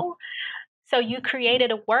 you know? So you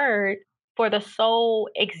created a word for the sole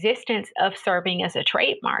existence of serving as a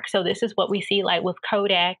trademark. So this is what we see like with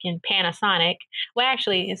Kodak and Panasonic. Well,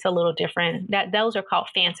 actually, it's a little different. That those are called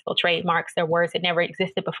fanciful trademarks. They're words that never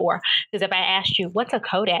existed before. Because if I asked you, what's a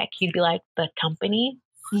Kodak? You'd be like, the company?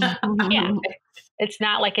 Yeah. It's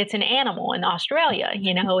not like it's an animal in Australia,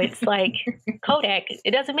 you know, it's like Kodak.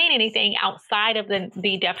 It doesn't mean anything outside of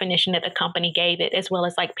the definition that the company gave it, as well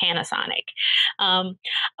as like Panasonic.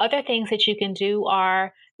 Other things that you can do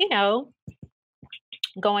are, you know,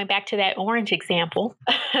 going back to that orange example,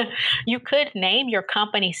 you could name your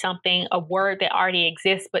company something, a word that already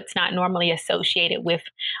exists, but it's not normally associated with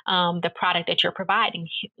the product that you're providing,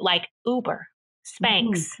 like Uber,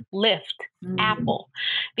 Spanx, Lyft, Apple.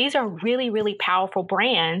 These are really, really powerful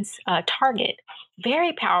brands. Target,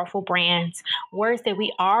 very powerful brands, words that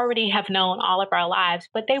we already have known all of our lives,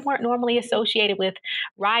 but they weren't normally associated with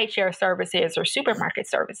rideshare services or supermarket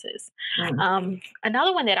services.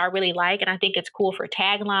 Another one that I really like, and I think it's cool for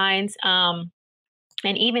taglines, and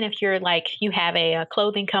even if you're like, you have a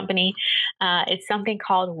clothing company, it's something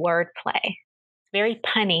called wordplay. Very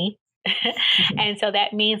punny. And so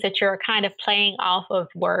that means that you're kind of playing off of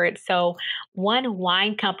words. So one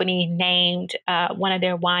wine company named one of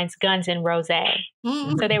their wines Guns and Rosé.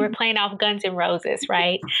 So they were playing off Guns and Roses,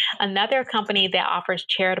 right? Another company that offers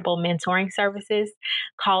charitable mentoring services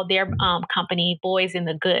called their company Boys in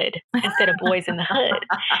the Good instead of Boys in the Hood.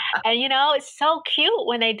 And, you know, it's so cute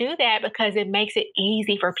when they do that because it makes it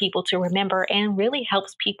easy for people to remember and really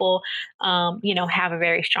helps people, you know, have a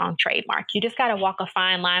very strong trademark. You just got to walk a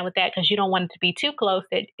fine line with that because you don't want it to be too close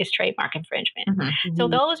that it's trademark infringement. So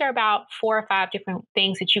those are about 4 or 5 different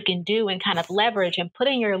things that you can do and kind of leverage and put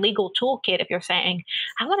in your legal toolkit if you're saying,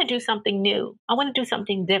 I want to do something new. I want to do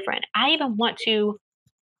something different. I even want to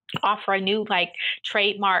offer a new like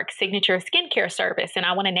trademark signature skincare service and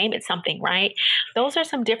I want to name it something, right? Those are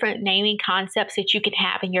some different naming concepts that you can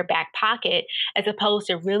have in your back pocket as opposed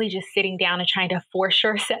to really just sitting down and trying to force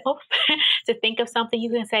yourself to think of something. You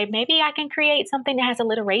can say, maybe I can create something that has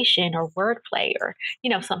alliteration or wordplay or, you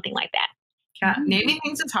know, something like that. Yeah, naming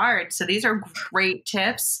things is hard. So these are great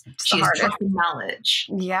tips. She has trusted knowledge.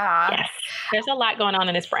 Yeah. Yes. There's a lot going on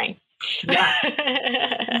in this brain. Yeah.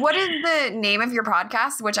 What is the name of your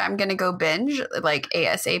podcast, which I'm going to go binge like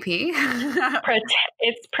ASAP?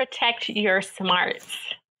 It's Protect Your Smarts.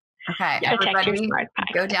 Okay. Yeah, Everybody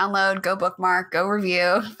go download, go bookmark, go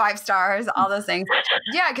review, 5 stars, all those things.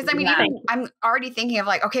 Yeah. Cause I mean, even I'm already thinking of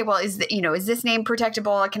like, okay, well, is this name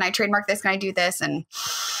protectable? Can I trademark this? Can I do this? And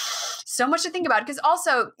so much to think about. Because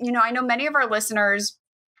also, you know, I know many of our listeners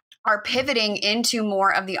are pivoting into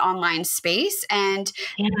more of the online space. And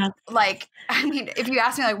like, I mean, if you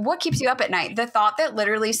ask me like, what keeps you up at night? The thought that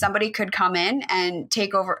literally somebody could come in and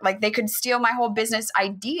take over, like they could steal my whole business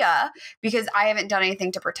idea because I haven't done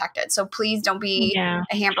anything to protect it. So please don't be a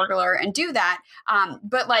hamburglar and do that.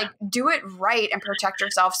 But like do it right and protect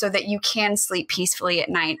yourself so that you can sleep peacefully at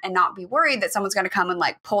night and not be worried that someone's going to come and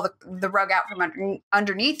like pull the rug out from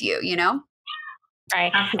underneath you, you know? Right.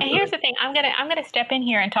 Absolutely. And here's the thing. I'm gonna step in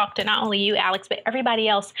here and talk to not only you, Alex, but everybody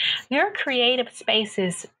else. Your creative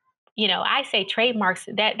spaces, you know, I say trademarks,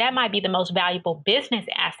 that might be the most valuable business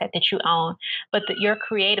asset that you own, but your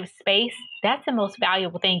creative space, that's the most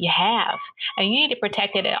valuable thing you have. And you need to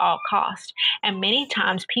protect it at all costs. And many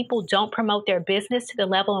times people don't promote their business to the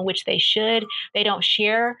level in which they should. They don't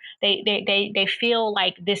share. They feel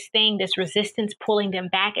like this resistance pulling them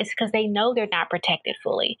back is because they know they're not protected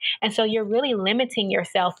fully. And so you're really limiting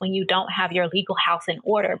yourself when you don't have your legal house in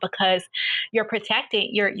order because you're protecting,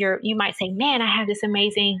 you might say, man, I have this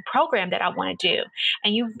amazing program that I want to do.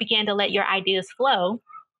 And you begin to let your ideas flow.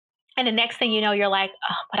 And the next thing you know, you're like,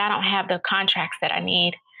 oh, but I don't have the contracts that I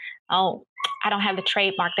need. Oh, I don't have the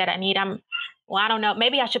trademark that I need. I don't know.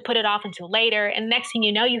 Maybe I should put it off until later. And next thing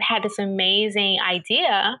you know, you had this amazing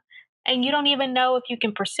idea and you don't even know if you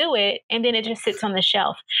can pursue it. And then it just sits on the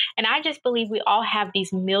shelf. And I just believe we all have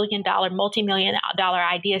these multi-million dollar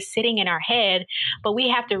ideas sitting in our head, but we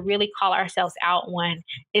have to really call ourselves out. One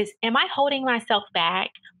is, am I holding myself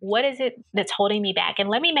back? What is it that's holding me back? And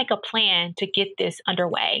let me make a plan to get this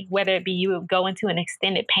underway, whether it be you go into an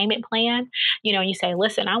extended payment plan, you know, and you say,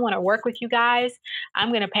 listen, I want to work with you guys. I'm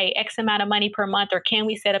going to pay X amount of money per month, or can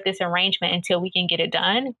we set up this arrangement until we can get it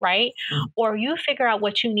done, right? Or you figure out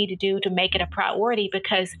what you need to do to make it a priority,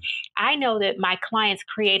 because I know that my client's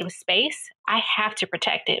creative space, I have to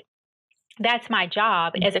protect it. That's my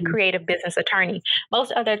job as a creative business attorney.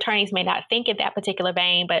 Most other attorneys may not think in that particular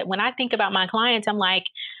vein, but when I think about my clients, I'm like,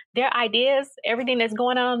 their ideas, everything that's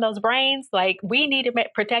going on in those brains, like we need to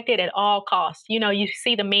protect it at all costs. You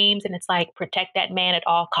see the memes and it's like, protect that man at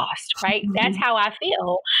all costs, right? That's how I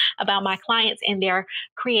feel about my clients and their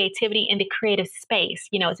creativity in the creative space.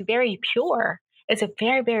 It's very pure. It's a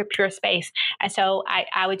very, very pure space. And so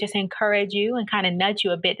I would just encourage you and kind of nudge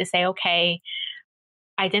you a bit to say, okay,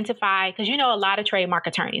 identify, because a lot of trademark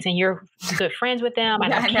attorneys and you're good friends with them. I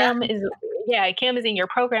know Kim is in your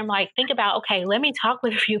program. Like, think about, okay, let me talk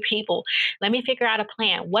with a few people. Let me figure out a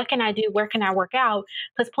plan. What can I do? Where can I work out?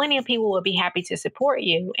 Because plenty of people will be happy to support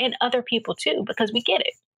you, and other people too, because we get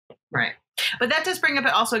it. Right. But that does bring up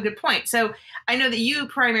also a good point. So I know that you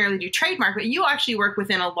primarily do trademark, but you actually work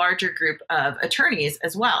within a larger group of attorneys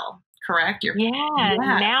as well, correct?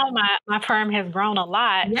 Now my firm has grown a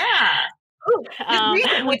lot. Yeah.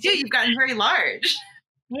 Recently too, you've gotten very large.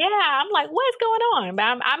 Yeah, I'm like, what's going on? But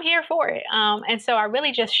I'm here for it. And so I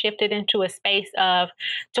really just shifted into a space of,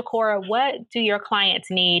 Takora, what do your clients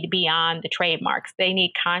need beyond the trademarks? They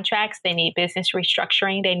need contracts. They need business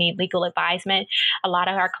restructuring. They need legal advisement. A lot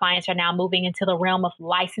of our clients are now moving into the realm of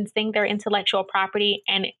licensing their intellectual property.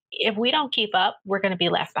 And if we don't keep up, we're going to be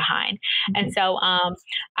left behind. Mm-hmm. And so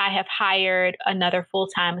I have hired another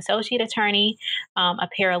full-time associate attorney, a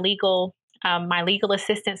paralegal. My legal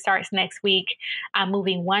assistant starts next week. I'm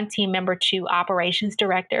moving one team member to operations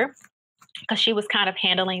director, because she was kind of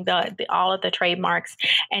handling all of the trademarks.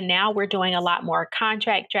 And now we're doing a lot more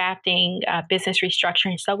contract drafting, business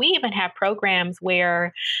restructuring. So we even have programs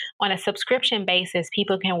where on a subscription basis,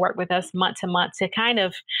 people can work with us month to month to kind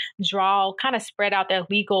of spread out their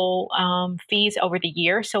legal fees over the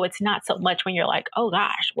year. So it's not so much when you're like, oh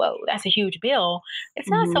gosh, whoa, that's a huge bill. It's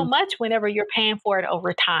not so much whenever you're paying for it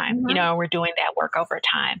over time. We're doing that work over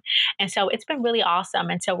time. And so it's been really awesome.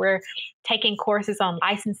 And so we're taking courses on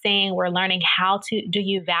licensing. We're learning do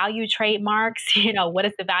you value trademarks? What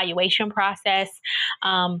is the valuation process?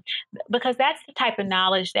 Because that's the type of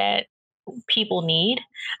knowledge that people need.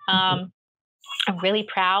 I'm really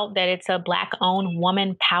proud that it's a Black-owned,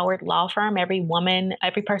 woman-powered law firm. Every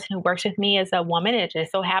person who works with me is a woman. It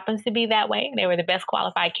just so happens to be that way. They were the best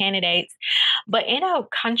qualified candidates. But in a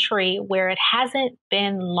country where it hasn't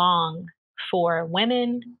been long for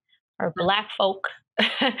women or Black folk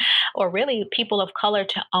or really people of color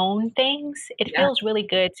to own things, it feels really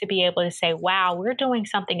good to be able to say, wow, we're doing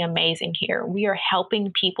something amazing here. We are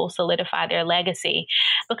helping people solidify their legacy,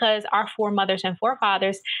 because our foremothers and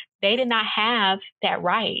forefathers, they did not have that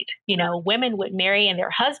right. Women would marry and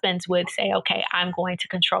their husbands would say, okay, I'm going to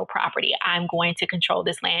control property. I'm going to control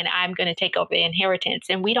this land. I'm going to take over the inheritance.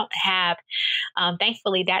 And we don't have,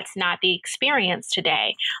 thankfully, that's not the experience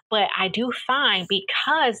today. But I do find,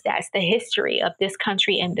 because that's the history of this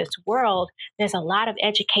country and this world, there's a lot of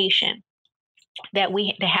education that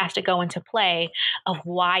has to go into play of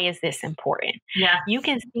why is this important. Yeah. You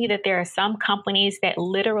can see that there are some companies that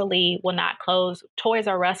literally will not close. Toys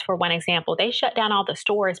R Us, for one example, they shut down all the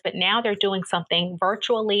stores, but now they're doing something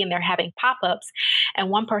virtually and they're having pop-ups. And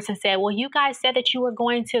one person said, well, you guys said that you were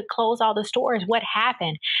going to close all the stores. What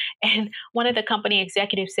happened? And one of the company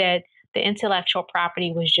executives said, the intellectual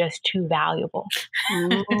property was just too valuable.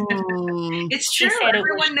 It's true.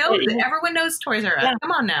 Everyone knows it. Everyone knows Toys R Us. Yeah.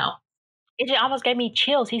 Come on now. It almost gave me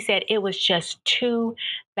chills. He said it was just too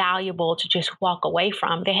valuable to just walk away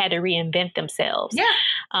from. They had to reinvent themselves.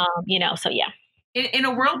 Yeah. So yeah. In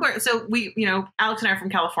a world where, so we, Alex and I are from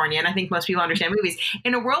California, and I think most people understand movies.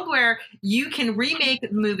 In a world where you can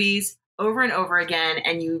remake movies over and over again,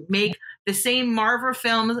 and you make the same Marvel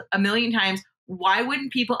films a million times, why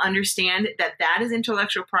wouldn't people understand that is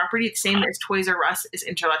intellectual property, the same as Toys R Us is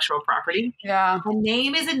intellectual property? Yeah. A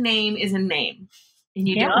name is a name is a name. And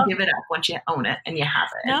you don't give it up once you own it and you have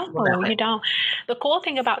it. No, you don't. The cool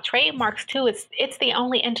thing about trademarks, too, is it's the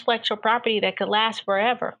only intellectual property that could last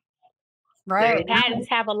forever. Right. Patents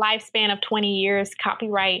have a lifespan of 20 years.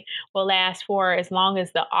 Copyright will last for as long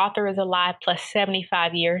as the author is alive, plus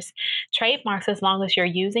 75 years. Trademarks, as long as you're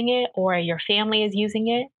using it or your family is using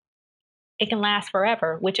it, it can last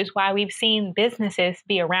forever, which is why we've seen businesses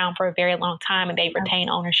be around for a very long time and they retain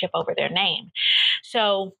ownership over their name.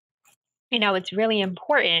 So, it's really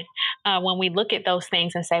important when we look at those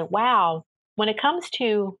things and say, wow, when it comes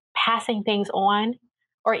to passing things on,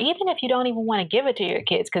 or even if you don't even want to give it to your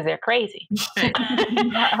kids because they're crazy,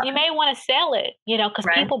 you may want to sell it, because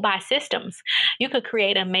people buy systems. You could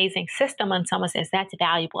create an amazing system and someone says, that's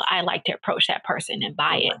valuable. I like to approach that person and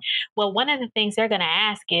buy it. Well, one of the things they're going to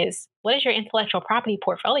ask is, what does your intellectual property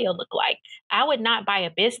portfolio look like? I would not buy a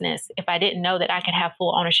business if I didn't know that I could have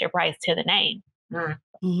full ownership rights to the name.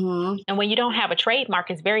 Mm-hmm. And when you don't have a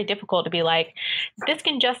trademark, it's very difficult to be like, this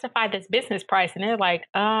can justify this business price. And they're like,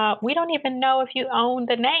 we don't even know if you own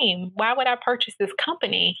the name. Why would I purchase this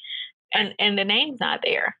company? And the name's not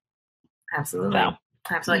there. Absolutely.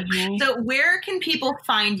 Absolutely. Mm-hmm. So where can people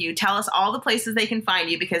find you? Tell us all the places they can find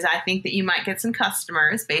you, because I think that you might get some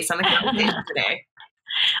customers based on the conversation today.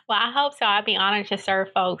 Well, I hope so. I'd be honored to serve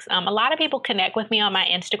folks. A lot of people connect with me on my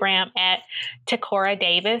Instagram at Takora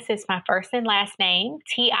Davis. It's my first and last name,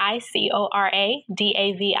 Ticora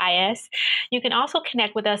Davis. You can also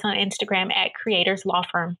connect with us on Instagram at Creators Law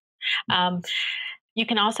Firm. You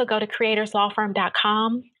can also go to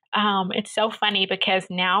creatorslawfirm.com. It's so funny because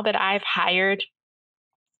now that I've hired,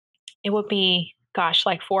 it would be,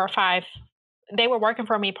 like 4 or 5. They were working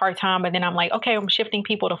for me part-time, but then I'm like, okay, I'm shifting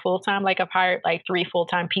people to full-time. Like I've hired like 3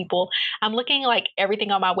 full-time people. I'm looking like everything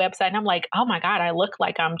on my website and I'm like, oh my God, I look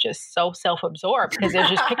like I'm just so self-absorbed because there's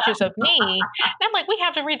just pictures of me. And I'm like, we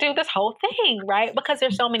have to redo this whole thing, right? Because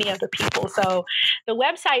there's so many other people. So the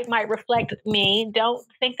website might reflect me. Don't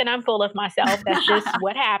think that I'm full of myself. That's just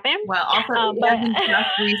what happened. Well, also but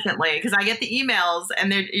just recently, because I get the emails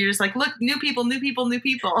and you're just like, look, new people.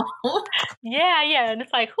 Yeah. And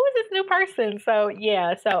it's like, who is this new person? So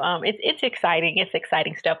it's exciting. It's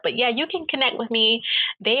exciting stuff. But yeah, you can connect with me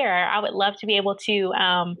there. I would love to be able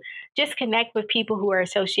to just connect with people who are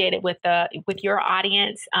associated with your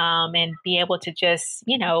audience and be able to just,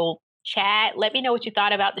 chat. Let me know what you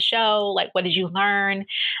thought about the show. Like, what did you learn?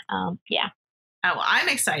 Yeah. Oh, I'm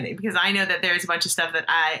excited because I know that there's a bunch of stuff that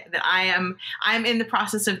I'm in the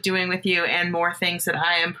process of doing with you, and more things that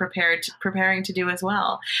I am preparing to do as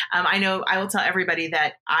well. I know I will tell everybody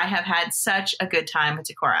that I have had such a good time with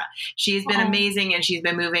Takora. She's been amazing, and she's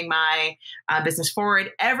been moving my business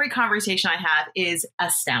forward. Every conversation I have is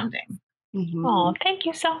astounding. Mm-hmm. Oh, thank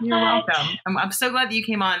you so much. You're welcome. I'm so glad that you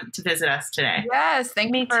came on to visit us today. Yes,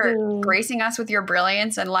 thank you for gracing us with your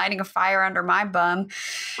brilliance and lighting a fire under my bum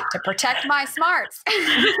to protect my smarts.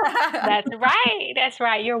 That's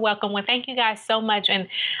right. You're welcome. Well, thank you guys so much. And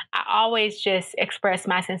I always just express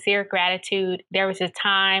my sincere gratitude. There was a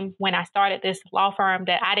time when I started this law firm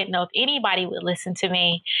that I didn't know if anybody would listen to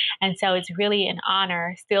me. And so it's really an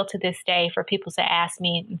honor still to this day for people to ask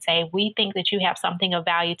me and say, we think that you have something of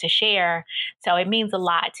value to share. So it means a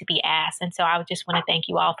lot to be asked. And so I would just want to thank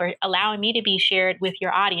you all for allowing me to be shared with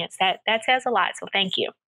your audience. That says a lot. So thank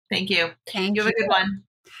you. Thank you. You have a good one.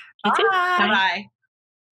 You too. Bye-bye.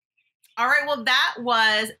 All right. Well, that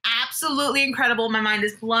was absolutely incredible. My mind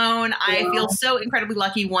is blown. I feel so incredibly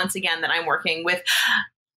lucky once again that I'm working with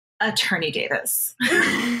Attorney Davis.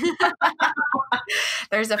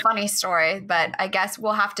 There's a funny story, but I guess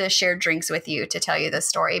we'll have to share drinks with you to tell you the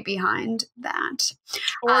story behind that.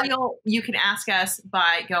 Or you can ask us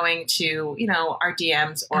by going to, our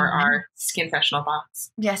DMs or our Skinfessional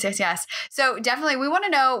box. Yes. So definitely we want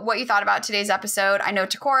to know what you thought about today's episode. I know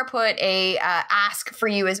Takora put a ask for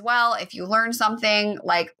you as well. If you learned something,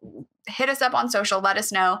 like, hit us up on social. Let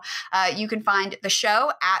us know. You can find the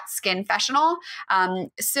show at Skinfessional.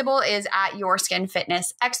 Sybil is at Your Skin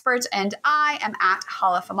Fitness Experts, and I am at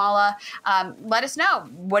Hala Famala. Let us know.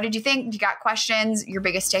 What did you think? If you got questions, your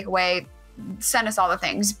biggest takeaway, send us all the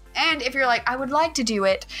things. And if you're like, I would like to do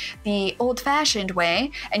it the old-fashioned way,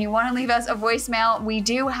 and you want to leave us a voicemail, we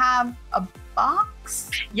do have a box.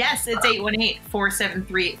 Yes, it's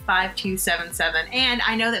 818-473-5277. And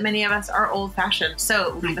I know that many of us are old-fashioned,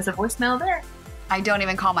 so leave us a voicemail there. I don't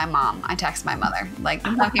even call my mom. I text my mother. Like,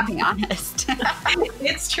 I'm not being honest.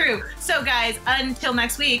 It's true. So guys, until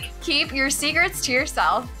next week, keep your secrets to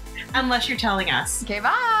yourself. Unless you're telling us. Okay, bye.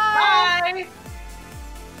 Bye.